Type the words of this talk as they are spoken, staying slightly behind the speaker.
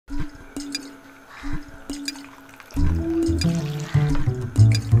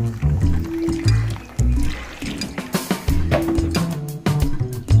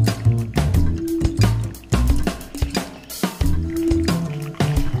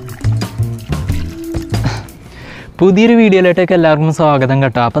പുതിയൊരു വീഡിയോയിലോട്ടേക്ക് എല്ലാവർക്കും സ്വാഗതം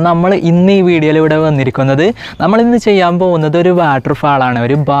കേട്ടോ. അപ്പോൾ നമ്മൾ ഇന്ന് ഈ വീഡിയോയിൽ ഇവിടെ വന്നിരിക്കുന്നത് നമ്മളിന്ന് ചെയ്യാൻ പോകുന്നത് ഒരു വാട്ടർഫാളാണ്,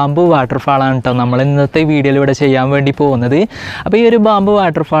 ഒരു ബാംബു വാട്ടർഫാളാണ് കേട്ടോ നമ്മൾ ഇന്നത്തെ വീഡിയോയിൽ ഇവിടെ ചെയ്യാൻ വേണ്ടി പോകുന്നത്. അപ്പോൾ ഈ ഒരു ബാംബു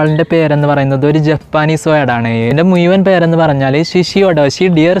വാട്ടർഫാളിൻ്റെ പേരെന്ന് പറയുന്നത് ഒരു ജപ്പാനീസ് വേർഡാണ്. ഇതിൻ്റെ മുഴുവൻ പേരെന്ന് പറഞ്ഞാൽ ഷിഷി ഒഡോഷി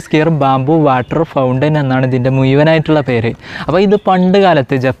ഡിയർ സ്കിയർ ബാംബു വാട്ടർ ഫൗണ്ടൻ എന്നാണ് ഇതിൻ്റെ മുഴുവനായിട്ടുള്ള പേര്. അപ്പോൾ ഇത് പണ്ട്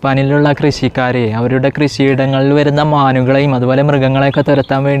കാലത്ത് ജപ്പാനിലുള്ള കൃഷിക്കാരെ അവരുടെ കൃഷിയിടങ്ങളിൽ വരുന്ന മാനുകളെയും അതുപോലെ മൃഗങ്ങളെയൊക്കെ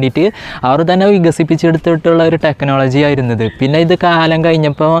തുരത്താൻ വേണ്ടിയിട്ട് അവർ തന്നെ വികസിപ്പിച്ചെടുത്തിട്ടുള്ള ഒരു ടെക്നോളജി ആയിരുന്നത്. പിന്നെ ഇത് കാലം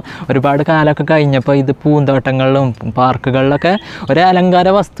കഴിഞ്ഞപ്പോൾ ഒരുപാട് കാലമൊക്കെ കഴിഞ്ഞപ്പോൾ ഇത് പൂന്തോട്ടങ്ങളിലും പാർക്കുകളിലൊക്കെ ഒരു അലങ്കാര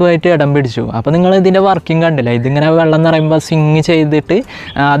വസ്തുവായിട്ട് ഇടം പിടിച്ചു. അപ്പോൾ നിങ്ങൾ ഇതിൻ്റെ വർക്കിംഗ് കണ്ടില്ല, ഇതിങ്ങനെ വെള്ളം നിറയുമ്പോൾ സ്വിങ് ചെയ്തിട്ട്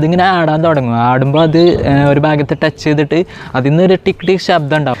അതിങ്ങനെ ആടാൻ തുടങ്ങും. ആടുമ്പോൾ അത് ഒരു ഭാഗത്ത് ടച്ച് ചെയ്തിട്ട് അതിൽ നിന്നൊരു ടിക് ടിക്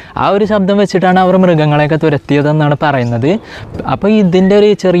ശബ്ദം ഉണ്ടാവും. ആ ഒരു ശബ്ദം വെച്ചിട്ടാണ് അവർ മൃഗങ്ങളെയൊക്കെ തുരത്തിയതെന്നാണ് പറയുന്നത്. അപ്പോൾ ഇതിൻ്റെ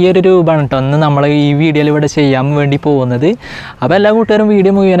ഒരു ചെറിയൊരു രൂപമാണ് കേട്ടോ ഒന്ന് നമ്മൾ ഈ വീഡിയോയിൽ ഇവിടെ ചെയ്യാൻ വേണ്ടി പോകുന്നത്. അപ്പോൾ എല്ലാ കൂട്ടുകാരും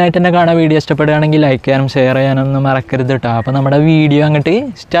വീഡിയോ മുഴുവനായിട്ട് തന്നെ കാണാൻ, വീഡിയോ ഇഷ്ടപ്പെടുകയാണെങ്കിൽ ലൈക്ക് ചെയ്യാനും ഷെയർ ചെയ്യാനൊന്നും മറക്കരുത് കേട്ടോ. അപ്പോൾ നമ്മുടെ വീഡിയോ അങ്ങോട്ട്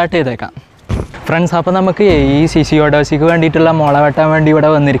സ്റ്റാർട്ട് ചെയ്തേക്കാം ഫ്രണ്ട്സ്. അപ്പോൾ നമുക്ക് ഈ ശിശി ഓഡോശിക്ക് വേണ്ടിയിട്ടുള്ള മുള വെട്ടാൻ വേണ്ടി ഇവിടെ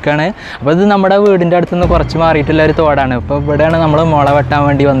വന്നിരിക്കുകയാണ്. അപ്പോൾ ഇത് നമ്മുടെ വീടിൻ്റെ അടുത്തുനിന്ന് കുറച്ച് മാറിയിട്ടുള്ള ഒരു തോടാണ്. അപ്പോൾ ഇവിടെയാണ് നമ്മൾ മുള വെട്ടാൻ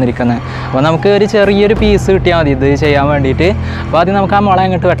വേണ്ടി വന്നിരിക്കുന്നത്. അപ്പോൾ നമുക്ക് ഒരു ചെറിയൊരു പീസ് കിട്ടിയാൽ മതി ഇത് ചെയ്യാൻ വേണ്ടിയിട്ട്. അപ്പോൾ ആദ്യം നമുക്ക് ആ മുള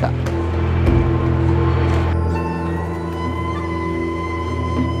അങ്ങോട്ട് വെട്ടാം.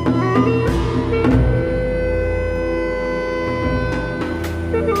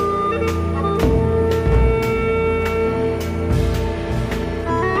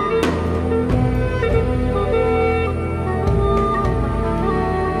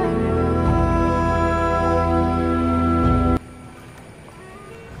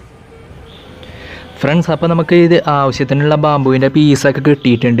 ഫ്രണ്ട്സ്, അപ്പോൾ നമുക്ക് ഇത് ആവശ്യത്തിനുള്ള ബാമ്പുവിൻ്റെ പീസൊക്കെ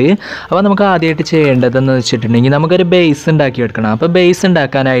കിട്ടിയിട്ടുണ്ട്. അപ്പോൾ നമുക്ക് ആദ്യമായിട്ട് ചെയ്യേണ്ടതെന്ന് വെച്ചിട്ടുണ്ടെങ്കിൽ നമുക്കൊരു ബേസ് ഉണ്ടാക്കിയെടുക്കണം. അപ്പോൾ ബേസ്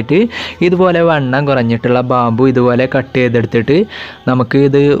ഉണ്ടാക്കാനായിട്ട് ഇതുപോലെ വണ്ണം കുറഞ്ഞിട്ടുള്ള ബാമ്പു ഇതുപോലെ കട്ട് ചെയ്തെടുത്തിട്ട് നമുക്ക്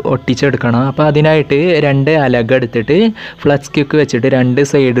ഇത് ഒട്ടിച്ചെടുക്കണം. അപ്പോൾ അതിനായിട്ട് 2 അലക എടുത്തിട്ട് ഫ്ലക്സ് ക്യൂക്ക് വെച്ചിട്ട്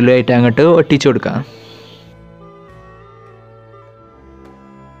 2 സൈഡിലുമായിട്ട് അങ്ങോട്ട് ഒട്ടിച്ചു കൊടുക്കാം.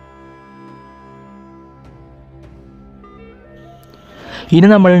 ഇനി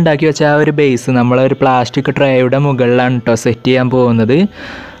നമ്മൾ ഉണ്ടാക്കി വെച്ച ആ ഒരു ബേസ് നമ്മളൊരു പ്ലാസ്റ്റിക് ട്രേയുടെ മുകളിലാണ് കേട്ടോ സെറ്റ് ചെയ്യാൻ പോകുന്നത്.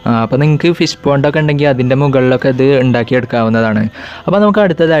 അപ്പോൾ നിങ്ങൾക്ക് ഫിഷ് പോണ്ടൊക്കെ ഉണ്ടെങ്കിൽ അതിൻ്റെ മുകളിലൊക്കെ ഇത് ഉണ്ടാക്കിയെടുക്കാവുന്നതാണ്. അപ്പോൾ നമുക്ക്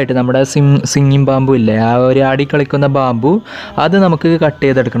അടുത്തതായിട്ട് നമ്മുടെ സിങ്ങിങ് ബാമ്പു ഇല്ലേ, ആ ഒരു ആടി കളിക്കുന്ന ബാമ്പു അത് നമുക്ക് കട്ട്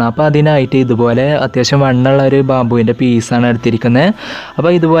ചെയ്തെടുക്കണം. അപ്പോൾ അതിനായിട്ട് ഇതുപോലെ അത്യാവശ്യം വണ്ണമുള്ള ഒരു ബാമ്പുവിൻ്റെ പീസാണ് എടുത്തിരിക്കുന്നത്.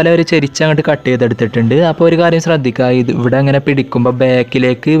 അപ്പോൾ ഇതുപോലെ ഒരു ചെരിച്ചങ്ങോട്ട് കട്ട് ചെയ്തെടുത്തിട്ടുണ്ട്. അപ്പോൾ ഒരു കാര്യം ശ്രദ്ധിക്കുക, ഇത് ഇവിടെ അങ്ങനെ പിടിക്കുമ്പോൾ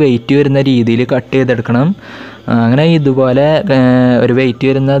ബാക്കിലേക്ക് വെയിറ്റ് വരുന്ന രീതിയിൽ കട്ട് ചെയ്തെടുക്കണം. അങ്ങനെ ഇതുപോലെ ഒരു വെയിറ്റ്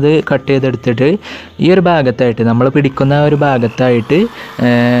വരുന്നത് കട്ട് ചെയ്തെടുത്തിട്ട് ഈ ഒരു ഭാഗത്തായിട്ട് നമ്മൾ പിടിക്കുന്ന ഒരു ഭാഗത്തായിട്ട്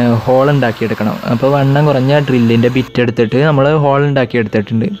ഹോൾ ഉണ്ടാക്കിയെടുക്കണം. അപ്പോൾ വണ്ണം കുറഞ്ഞ ഡ്രില്ലിൻ്റെ ബിറ്റ് എടുത്തിട്ട് നമ്മൾ ഹോൾ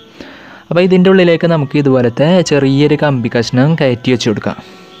ഉണ്ടാക്കിയെടുത്തിട്ടുണ്ട്. അപ്പോൾ ഇതിൻ്റെ ഉള്ളിലേക്ക് നമുക്ക് ഇതുപോലത്തെ ചെറിയൊരു കമ്പി കഷ്ണം കയറ്റി വെച്ച് കൊടുക്കാം.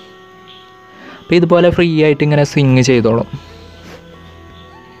 അപ്പോൾ ഇതുപോലെ ഫ്രീ ആയിട്ട് ഇങ്ങനെ സ്വിങ് ചെയ്തോളും.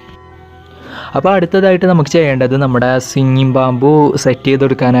 അപ്പോൾ അടുത്തതായിട്ട് നമുക്ക് ചെയ്യേണ്ടത് നമ്മുടെ സിങ്ങിങ് ബാമ്പു സെറ്റ് ചെയ്ത്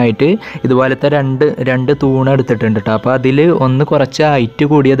കൊടുക്കാനായിട്ട് ഇതുപോലത്തെ രണ്ട് തൂണ് എടുത്തിട്ടുണ്ട് കേട്ടോ. അപ്പോൾ അതിൽ ഒന്ന് കുറച്ച് ഹൈറ്റ്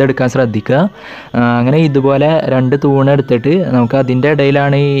കൂടിയത് എടുക്കാൻ ശ്രദ്ധിക്കുക. അങ്ങനെ ഇതുപോലെ 2 തൂണ് എടുത്തിട്ട് നമുക്ക് അതിൻ്റെ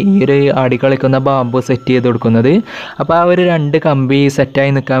ഇടയിലാണ് ഈ ഒരു ആടി കളിക്കുന്ന ബാമ്പു സെറ്റ് ചെയ്ത് കൊടുക്കുന്നത്. അപ്പോൾ ആ ഒരു 2 കമ്പി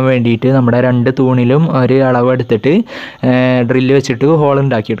സെറ്റായി നിൽക്കാൻ വേണ്ടിയിട്ട് നമ്മുടെ 2 തൂണിലും ഒരു അളവ് എടുത്തിട്ട് ഡ്രില്ല് വെച്ചിട്ട് ഹോൾ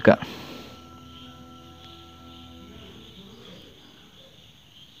ഉണ്ടാക്കിയെടുക്കുക.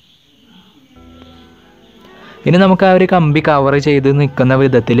 ഇനി നമുക്ക് ആ ഒരു കമ്പി കവർ ചെയ്ത് നിൽക്കുന്ന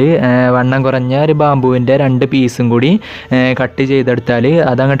വിധത്തിൽ വണ്ണം കുറഞ്ഞ ഒരു ബാമ്പുവിൻ്റെ 2 പീസും കൂടി കട്ട് ചെയ്തെടുത്താൽ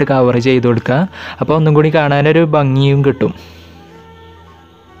അതങ്ങോട്ട് കവർ ചെയ്ത് കൊടുക്കുക. അപ്പോൾ ഒന്നും കൂടി കാണാനൊരു ഭംഗിയും കിട്ടും.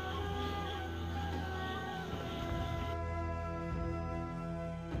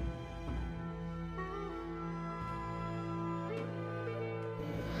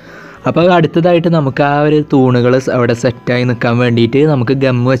 അപ്പോൾ അടുത്തതായിട്ട് നമുക്ക് ആ ഒരു തൂണുകൾ അവിടെ സെറ്റായി നിൽക്കാൻ വേണ്ടിയിട്ട് നമുക്ക്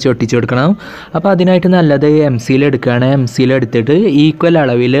ഗമ്മ് വെച്ച് ഒട്ടിച്ച് കൊടുക്കണം. അപ്പോൾ അതിനായിട്ട് നല്ലത് MC എടുക്കുകയാണ്. MC എടുത്തിട്ട് ഈക്വൽ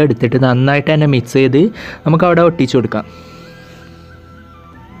അളവിൽ എടുത്തിട്ട് നന്നായിട്ട് തന്നെ മിക്സ് ചെയ്ത് നമുക്ക് അവിടെ ഒട്ടിച്ച് കൊടുക്കാം.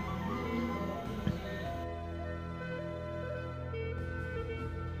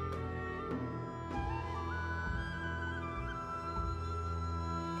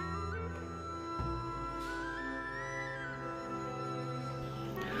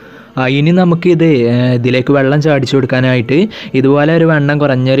 ഇനി നമുക്കിത് ഇതിലേക്ക് വെള്ളം ചാടിച്ചു കൊടുക്കാനായിട്ട് ഇതുപോലെ ഒരു വണ്ണം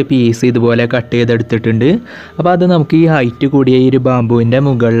കുറഞ്ഞൊരു പീസ് ഇതുപോലെ കട്ട് ചെയ്തെടുത്തിട്ടുണ്ട്. അപ്പോൾ അത് നമുക്ക് ഈ ഹൈറ്റ് കൂടിയ ഈ ഒരു ബാമ്പുവിൻ്റെ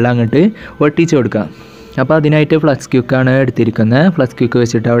മുകളിൽ അങ്ങോട്ട് ഒട്ടിച്ചു കൊടുക്കാം. അപ്പോൾ അതിനായിട്ട് ഫ്ലക്സ് ക്യൂക്കാണ് എടുത്തിരിക്കുന്നത്. ഫ്ലക്സ് ക്യൂക്ക്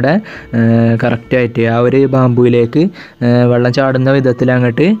വെച്ചിട്ട് അവിടെ കറക്റ്റായിട്ട് ആ ഒരു ബാമ്പുവിലേക്ക് വെള്ളം ചാടുന്ന വിധത്തിൽ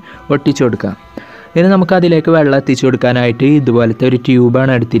അങ്ങോട്ട് ഒട്ടിച്ചു കൊടുക്കാം. ഇനി നമുക്ക് അതിലേക്ക് വെള്ളം എത്തിച്ചു കൊടുക്കാനായിട്ട് ഇതുപോലത്തെ ഒരു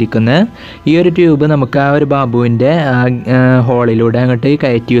ട്യൂബാണ് എടുത്തിരിക്കുന്നത്. ഈ ഒരു ട്യൂബ് നമുക്ക് ആ ഒരു ബാമ്പുവിൻ്റെ ഹോളിലൂടെ അങ്ങോട്ട്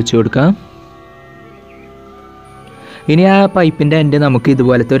കയറ്റി വെച്ച് കൊടുക്കാം. ഇനി ആ പൈപ്പിൻ്റെ എൻഡ് നമുക്ക്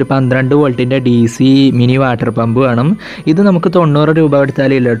ഇതുപോലത്തെ ഒരു 12 വോൾട്ടിൻ്റെ DC മിനി വാട്ടർ പമ്പ് വേണം. ഇത് നമുക്ക് 90 രൂപ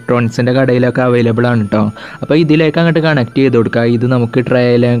എടുത്താൽ ഇലക്ട്രോണിക്സിൻ്റെ കടയിലൊക്കെ അവൈലബിൾ ആണ് കേട്ടോ. അപ്പോൾ ഇതിലേക്ക് അങ്ങോട്ട് കണക്ട് ചെയ്ത് കൊടുക്കുക. ഇത് നമുക്ക്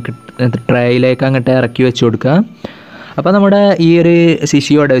ട്രേയിലേക്ക് അങ്ങോട്ട് ഇറക്കി വെച്ച് കൊടുക്കുക. അപ്പോൾ നമ്മുടെ ഈ ഒരു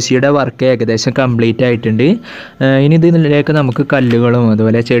ശിശി ഒഡോഷിയുടെ വർക്ക് ഏകദേശം കംപ്ലീറ്റ് ആയിട്ടുണ്ട്. ഇനി ഇതിലേക്ക് നമുക്ക് കല്ലുകളും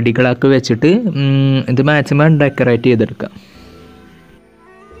അതുപോലെ ചെടികളൊക്കെ വെച്ചിട്ട് ഇത് മാക്സിമം ഡെക്കറേറ്റ് ചെയ്തെടുക്കാം.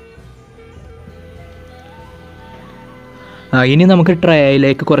 ഇനി നമുക്ക്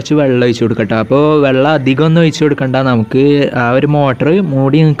ട്രേയിലേക്ക് കുറച്ച് വെള്ളം ഒഴിച്ച് കൊടുക്കട്ടെ. അപ്പോൾ വെള്ളം അധികം ഒന്നും ഒഴിച്ച് കൊടുക്കണ്ട, നമുക്ക് ആ ഒരു മോട്ടർ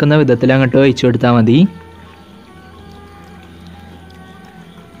മൂടി നിൽക്കുന്ന വിധത്തിൽ അങ്ങോട്ട് ഒഴിച്ച് കൊടുത്താൽ മതി.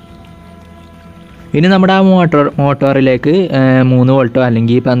 ഇനി നമ്മുടെ ആ മോട്ടോറിലേക്ക് 3 വോൾട്ടോ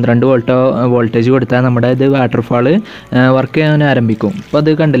അല്ലെങ്കിൽ 12 വോൾട്ടോ വോൾട്ടേജ് കൊടുത്താൽ നമ്മുടെ ഇത് വാട്ടർഫാൾ വർക്ക് ചെയ്യാൻ ആരംഭിക്കും. അപ്പോൾ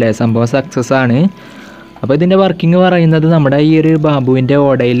അത് കണ്ടില്ലേ, സംഭവം സക്സസ് ആണ്. അപ്പോൾ ഇതിൻ്റെ വർക്കിംഗ് പറയുന്നത് നമ്മുടെ ഈ ഒരു ബാമ്പുവിൻ്റെ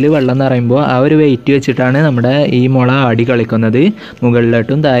ഓടയിൽ വെള്ളം നിറയുമ്പോൾ ആ ഒരു വെയിറ്റ് വെച്ചിട്ടാണ് നമ്മുടെ ഈ മുള ആടി കളിക്കുന്നത്,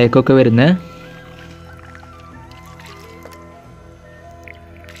 മുകളിലോട്ടും താഴേക്കൊക്കെ വരുന്നത്.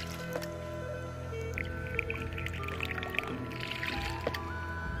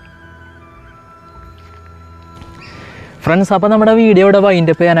 ഫ്രണ്ട്സ്, അപ്പോൾ നമ്മുടെ വീഡിയോ ഇവിടെ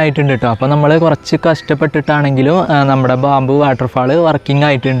വൈൻഡപ്പ് ചെയ്യാനായിട്ടുണ്ട് കേട്ടോ. അപ്പോൾ നമ്മൾ കുറച്ച് കഷ്ടപ്പെട്ടിട്ടാണെങ്കിലും നമ്മുടെ ബാമ്പു വാട്ടർഫാൾ വർക്കിംഗ്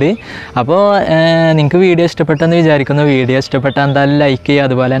ആയിട്ടുണ്ട്. അപ്പോൾ നിങ്ങൾക്ക് വീഡിയോ ഇഷ്ടപ്പെട്ടെന്ന് വിചാരിക്കുന്നു. വീഡിയോ ഇഷ്ടപ്പെട്ടാൽ എന്തായാലും ലൈക്ക് ചെയ്യുക.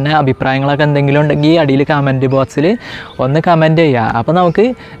 അതുപോലെ തന്നെ അഭിപ്രായങ്ങളൊക്കെ എന്തെങ്കിലും ഉണ്ടെങ്കിൽ അടിയിൽ കമൻറ്റ് ബോക്സിൽ ഒന്ന് കമൻറ്റ് ചെയ്യുക. അപ്പോൾ നമുക്ക്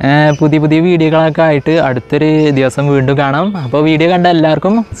പുതിയ വീഡിയോകളൊക്കെ ആയിട്ട് അടുത്തൊരു ദിവസം വീണ്ടും കാണാം. അപ്പോൾ വീഡിയോ കണ്ട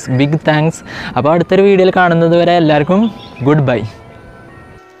എല്ലാവർക്കും ബിഗ് താങ്ക്സ്. അപ്പോൾ അടുത്തൊരു വീഡിയോയിൽ കാണുന്നത് വരെ എല്ലാവർക്കും ഗുഡ് ബൈ.